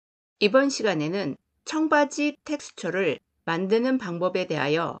이번 시간에는 청바지 텍스처를 만드는 방법에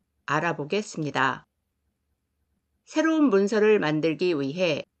대하여 알아보겠습니다. 새로운 문서를 만들기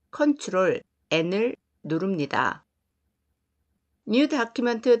위해 컨트롤 N을 누릅니다. 뉴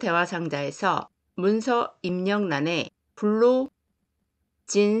다큐멘트 대화 상자에서 문서 입력란에 블루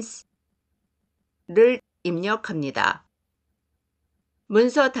진스를 입력합니다.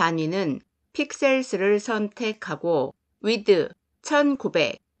 문서 단위는 픽셀스를 선택하고 width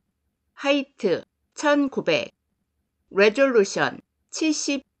 1900, height 1900, resolution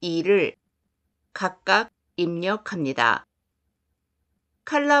 72를 각각 입력합니다.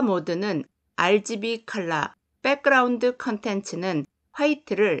 컬러 모드는 RGB 컬러, 백그라운드 컨텐츠는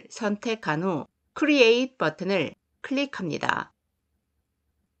화이트를 선택한 후 Create 버튼을 클릭합니다.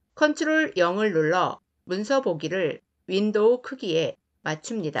 컨트롤 0을 눌러 문서 보기를 윈도우 크기에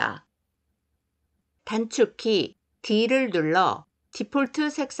맞춥니다. 단축키 D를 눌러 디폴트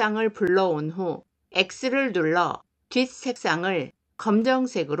색상을 불러온 후 X를 눌러 뒷 색상을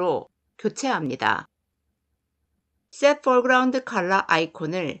검정색으로 교체합니다. Set Foreground Color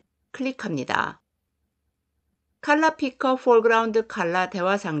아이콘을 클릭합니다. 컬러 피커 Foreground Color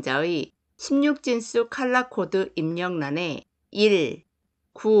대화 상자의 16진수 컬러 코드 입력란에 1,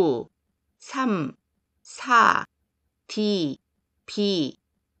 9, 3, 4, D,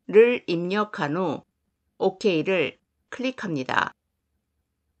 B를 입력한 후 OK를 클릭합니다.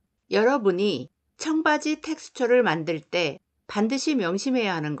 여러분이 청바지 텍스처를 만들 때 반드시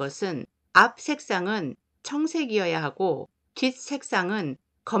명심해야 하는 것은 앞 색상은 청색이어야 하고 뒷 색상은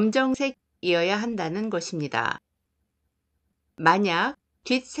검정색이어야 한다는 것입니다. 만약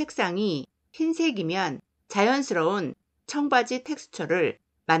뒷 색상이 흰색이면 자연스러운 청바지 텍스처를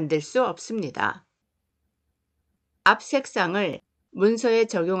만들 수 없습니다. 앞 색상을 문서에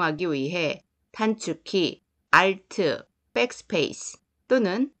적용하기 위해 단축키 Alt, Backspace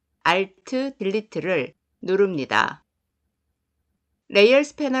또는 Alt, Delete를 누릅니다.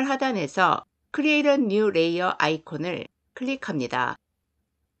 레이어스 패널 하단에서 Create a New Layer 아이콘을 클릭합니다.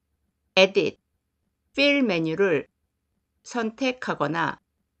 Edit, Fill 메뉴를 선택하거나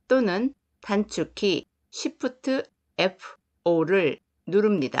또는 단축키 Shift F5를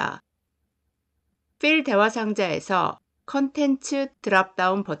누릅니다. 필 대화 상자에서 콘텐츠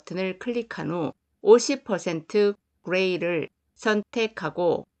드랍다운 버튼을 클릭한 후 50% 그레이를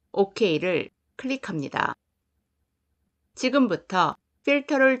선택하고 OK를 클릭합니다. 지금부터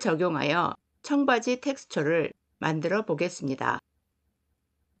필터를 적용하여 청바지 텍스처를 만들어 보겠습니다.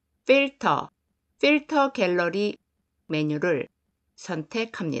 필터 갤러리 메뉴를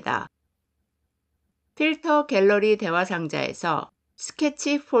선택합니다. 필터 갤러리 대화 상자에서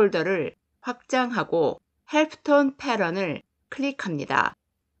스케치 폴더를 확장하고 헬프톤 패런을 클릭합니다.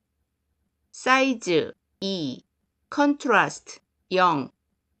 사이즈 2, 컨트라스트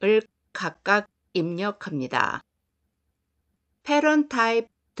 0을 각각 입력합니다. 패런 타입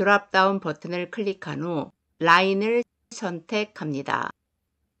드랍다운 버튼을 클릭한 후 라인을 선택합니다.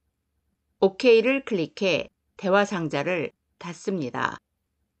 OK를 클릭해 대화 상자를 닫습니다.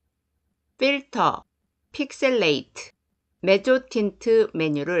 필터, 픽셀레이트, 메조틴트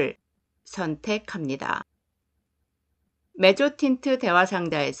메뉴를 선택합니다. 메조틴트 대화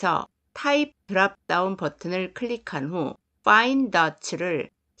상자에서 타입 드랍다운 버튼을 클릭한 후 Fine Dots를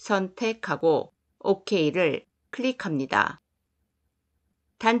선택하고 OK를 클릭합니다.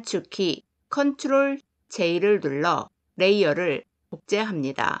 단축키 Ctrl J를 눌러 레이어를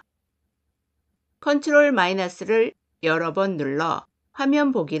복제합니다. Ctrl-를 여러 번 눌러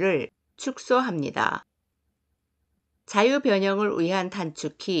화면 보기를 축소합니다. 자유 변형을 위한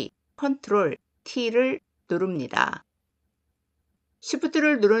단축키 Ctrl T를 누릅니다.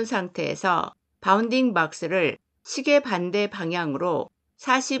 Shift를 누른 상태에서 바운딩 박스를 시계 반대 방향으로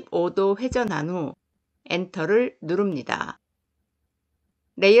 45도 회전한 후 엔터를 누릅니다.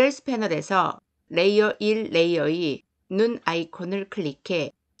 레이어스 패널에서 레이어 1 레이어의 눈 아이콘을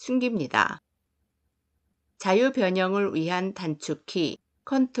클릭해 숨깁니다. 자유 변형을 위한 단축키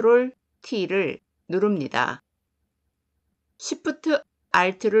Ctrl T를 누릅니다. Shift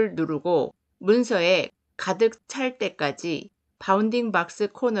Alt를 누르고 문서에 가득 찰 때까지 바운딩 박스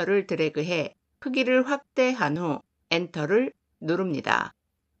코너를 드래그해 크기를 확대한 후 엔터를 누릅니다.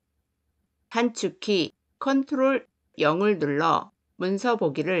 단축키 Ctrl 0을 눌러 문서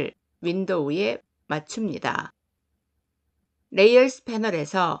보기를 윈도우에 맞춥니다. 레이어스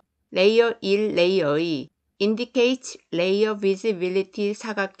패널에서 레이어 1 레이어의 Indicate Layer Visibility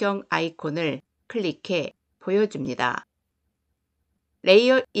사각형 아이콘을 클릭해 보여줍니다.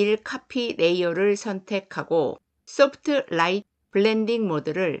 레이어 1 카피 레이어를 선택하고 Soft Light Blending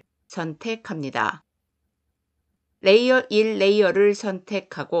모드를 선택합니다. 레이어 1 레이어를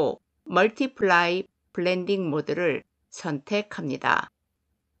선택하고 멀티플라이 블렌딩 모드를 선택합니다.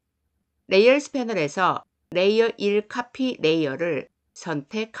 레이어스 패널에서 레이어 1 카피 레이어를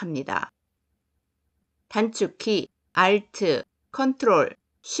선택합니다. 단축키 Alt, Ctrl,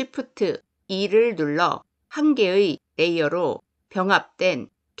 Shift, E를 눌러 한 개의 레이어로 병합된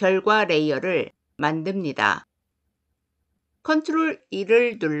결과 레이어를 만듭니다. Ctrl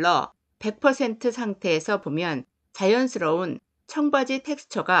E를 눌러 100% 상태에서 보면 자연스러운 청바지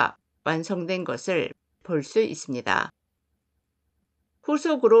텍스처가 완성된 것을 볼 수 있습니다.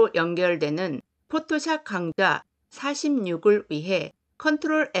 후속으로 연결되는 포토샵 강좌 46을 위해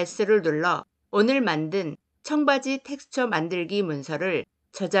Ctrl S를 눌러 오늘 만든 청바지 텍스처 만들기 문서를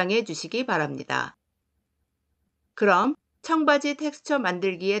저장해 주시기 바랍니다. 그럼 청바지 텍스처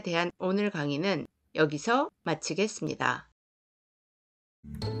만들기에 대한 오늘 강의는 여기서 마치겠습니다.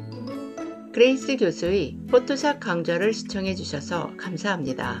 그레이스 교수의 포토샵 강좌를 시청해 주셔서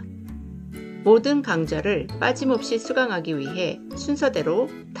감사합니다. 모든 강좌를 빠짐없이 수강하기 위해 순서대로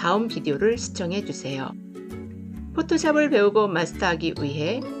다음 비디오를 시청해 주세요. 포토샵을 배우고 마스터하기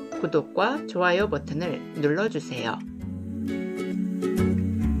위해 구독과 좋아요 버튼을 눌러주세요.